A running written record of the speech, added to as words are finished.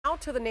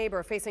to the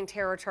neighbor facing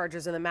terror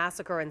charges in the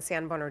massacre in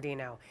San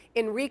Bernardino,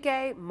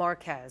 Enrique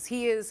Marquez.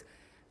 He is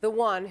the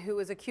one who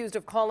is accused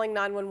of calling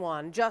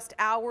 911 just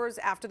hours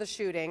after the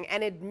shooting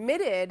and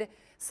admitted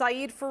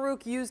Saeed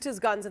Farouk used his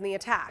guns in the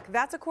attack.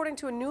 That's according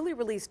to a newly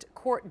released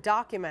court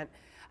document,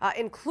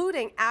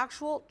 including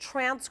actual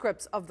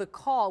transcripts of the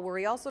call, where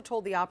he also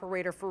told the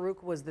operator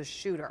Farouk was the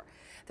shooter.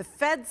 The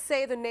feds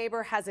say the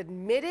neighbor has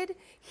admitted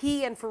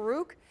he and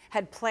Farouk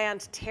had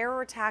planned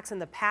terror attacks in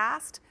the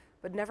past,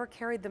 but never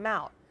carried them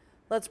out.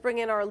 Let's bring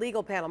in our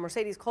legal panel.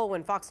 Mercedes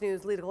Colwin, Fox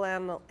News legal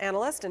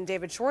analyst, and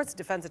David Schwartz,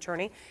 defense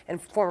attorney and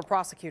former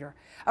prosecutor.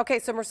 Okay,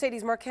 so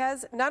Mercedes,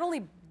 Marquez not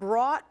only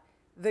brought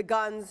the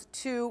guns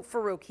to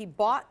Farouk, he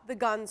bought the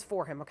guns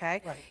for him,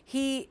 okay? Right.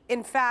 He,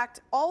 in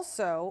fact,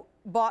 also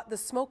bought the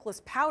smokeless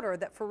powder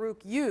that Farouk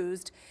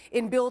used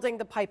in building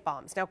the pipe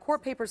bombs. Now,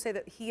 court papers say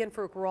that he and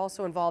Farouk were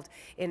also involved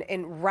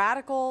in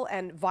radical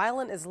and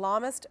violent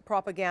Islamist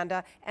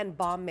propaganda and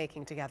bomb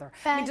making together.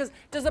 I mean,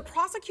 does the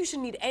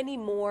prosecution need any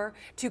more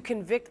to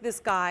convict this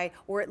guy,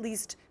 or at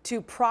least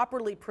to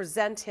properly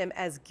present him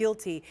as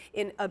guilty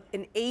in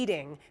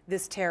aiding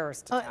this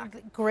terrorist attack?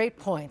 Great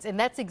points. And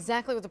that's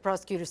exactly what the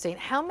prosecutor's saying.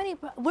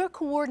 We're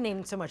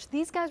coordinating so much.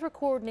 These guys were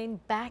coordinating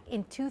back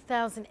in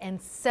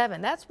 2007.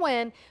 That's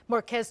when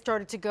Marquez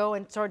started to go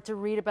and started to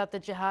read about the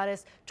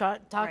jihadists,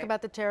 talk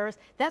about the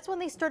terrorists. That's when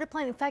they started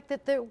planning. In fact,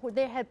 that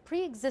they had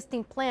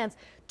pre-existing plans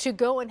to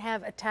go and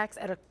have attacks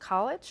at a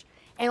college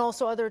and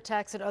also other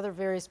attacks at other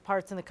various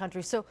parts in the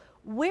country. So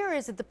where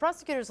is it? The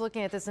prosecutor's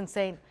looking at this and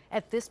saying,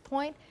 at this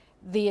point,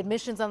 the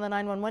admissions on the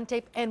 911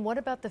 tape, and what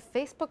about the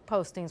Facebook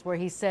postings where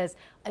he says,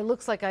 it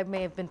looks like I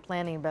may have been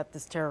planning about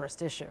this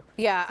terrorist issue?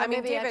 Yeah, so I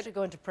mean, maybe David, actually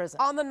go into prison.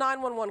 On the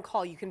 911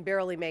 call, you can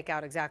barely make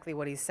out exactly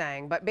what he's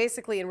saying, but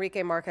basically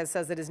Enrique Marquez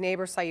says that his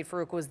neighbor Saeed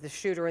Farouk was the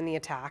shooter in the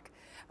attack.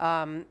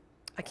 I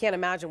can't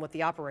imagine what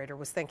the operator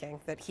was thinking,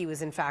 that he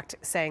was in fact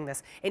saying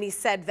this. And he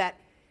said that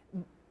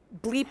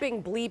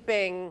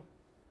bleeping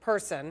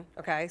person,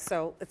 okay,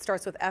 so it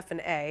starts with F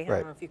and A, I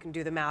don't know if you can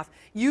do the math,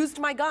 used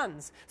my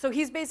guns. So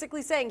he's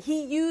basically saying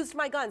he used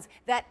my guns,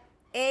 that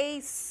A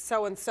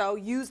so-and-so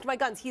used my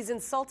guns. He's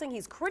insulting,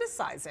 he's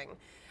criticizing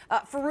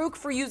Farouk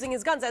for using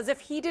his guns, as if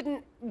he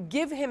didn't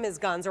give him his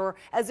guns, or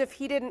as if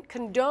he didn't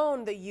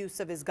condone the use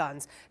of his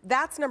guns.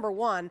 That's number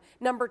one.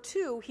 Number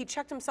two, he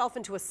checked himself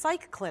into a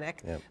psych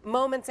clinic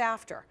moments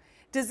after.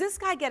 Does this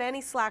guy get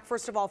any slack,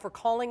 first of all, for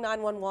calling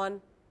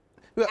 911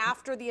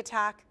 after the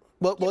attack?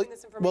 Well,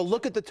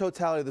 look at the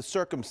totality of the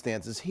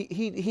circumstances.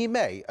 He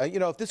may. You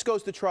know, if this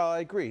goes to trial, I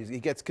agree. He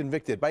gets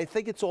convicted. But I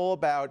think it's all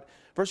about,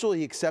 first of all,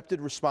 he accepted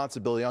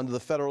responsibility under the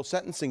federal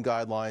sentencing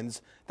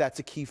guidelines. That's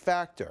a key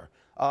factor.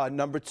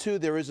 Number two,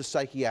 there is a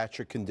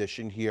psychiatric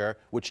condition here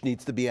which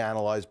needs to be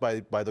analyzed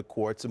by the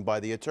courts and by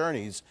the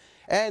attorneys.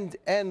 And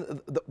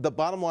the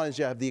bottom line is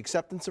you have the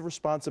acceptance of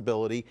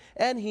responsibility,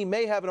 and he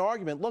may have an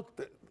argument. Look,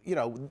 you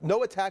know,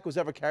 no attack was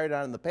ever carried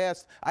out in the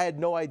past. I had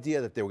no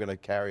idea that they were going to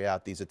carry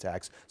out these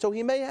attacks. So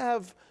he may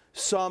have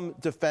some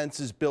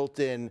defenses built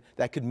in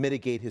that could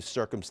mitigate his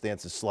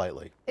circumstances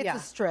slightly. It's a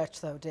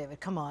stretch, though, David.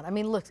 Come on. I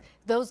mean, look,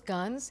 those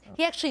guns,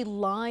 he actually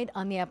lied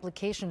on the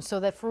application so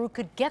that Farouk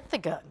could get the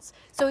guns.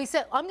 So he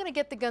said, I'm going to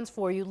get the guns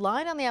for you,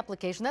 lied on the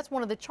application. That's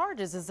one of the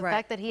charges, is the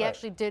fact that he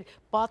actually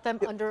bought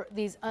them under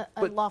these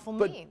unlawful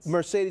means. But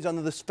Mercedes,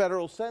 under the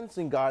federal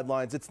sentencing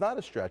guidelines, it's not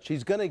a stretch.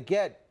 He's going to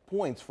get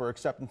points for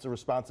acceptance of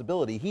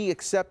responsibility. He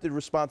accepted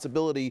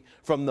responsibility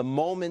from the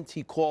moment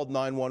he called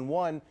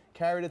 911,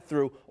 carried it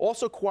through.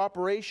 Also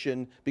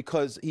cooperation,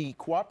 because he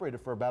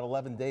cooperated for about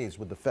 11 days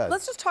with the feds.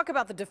 Let's just talk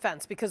about the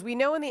defense, because we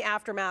know in the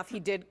aftermath he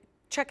did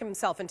check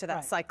himself into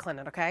that psych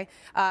clinic, okay?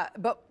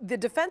 But the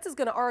defense is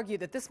going to argue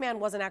that this man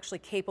wasn't actually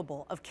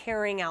capable of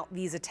carrying out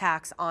these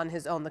attacks on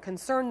his own. The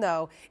concern,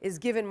 though, is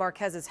given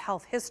Marquez's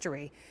health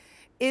history,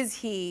 is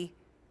he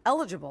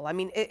eligible? I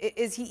mean,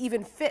 is he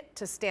even fit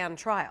to stand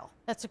trial?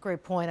 That's a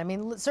great point. I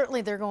mean,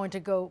 certainly they're going to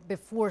go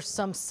before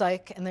some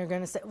psych, and they're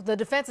going to say, the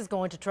defense is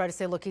going to try to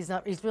say, look, he's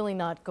really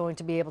not going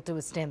to be able to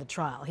withstand the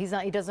trial. He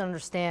doesn't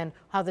understand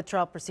how the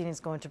trial proceeding is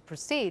going to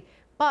proceed.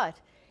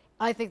 But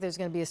I think there's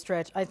going to be a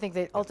stretch. I think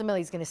that ultimately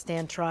he's going to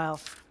stand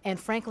trial. And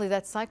frankly,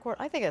 that psych ward,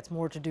 I think that's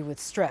more to do with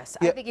stress.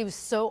 I think he was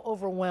so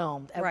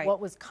overwhelmed at what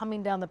was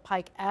coming down the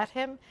pike at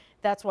him.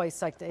 That's why he's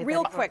psyched.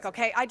 Real quick,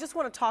 okay? I just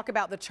want to talk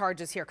about the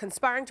charges here.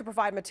 Conspiring to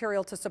provide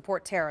material to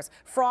support terrorists,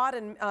 fraud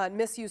and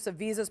misuse of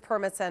visas,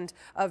 permits, and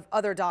of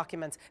other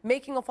documents,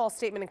 making a false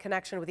statement in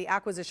connection with the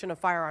acquisition of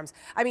firearms.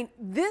 I mean,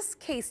 this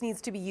case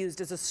needs to be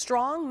used as a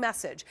strong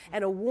message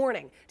and a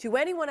warning to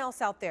anyone else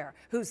out there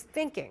who's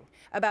thinking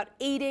about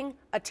aiding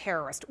a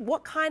terrorist.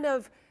 What kind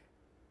of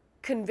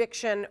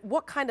conviction,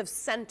 what kind of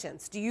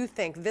sentence do you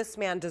think this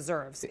man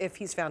deserves if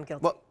he's found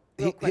guilty? Well,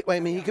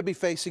 he could be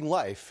facing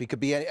life. He could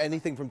be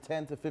anything from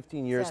 10 to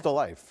 15 years to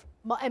life.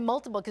 And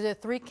multiple, because there are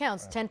 3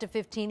 counts, 10 to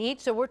 15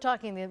 each. So we're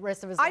talking the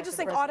rest of his life. I just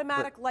think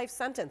automatic life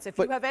sentence if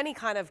you have any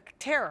kind of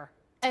terror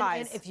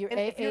ties. And if you're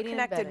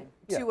connected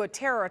to a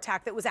terror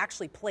attack that was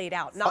actually played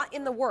out, not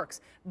in the works,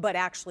 but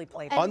actually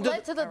played out. And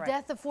led to the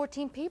death of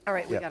 14 people. All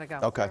right, we got to go.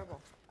 Okay.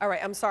 Terrible. All right,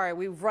 I'm sorry,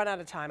 we've run out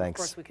of time. Thanks.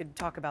 Of course, we could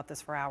talk about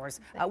this for hours.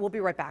 We'll be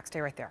right back. Stay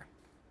right there.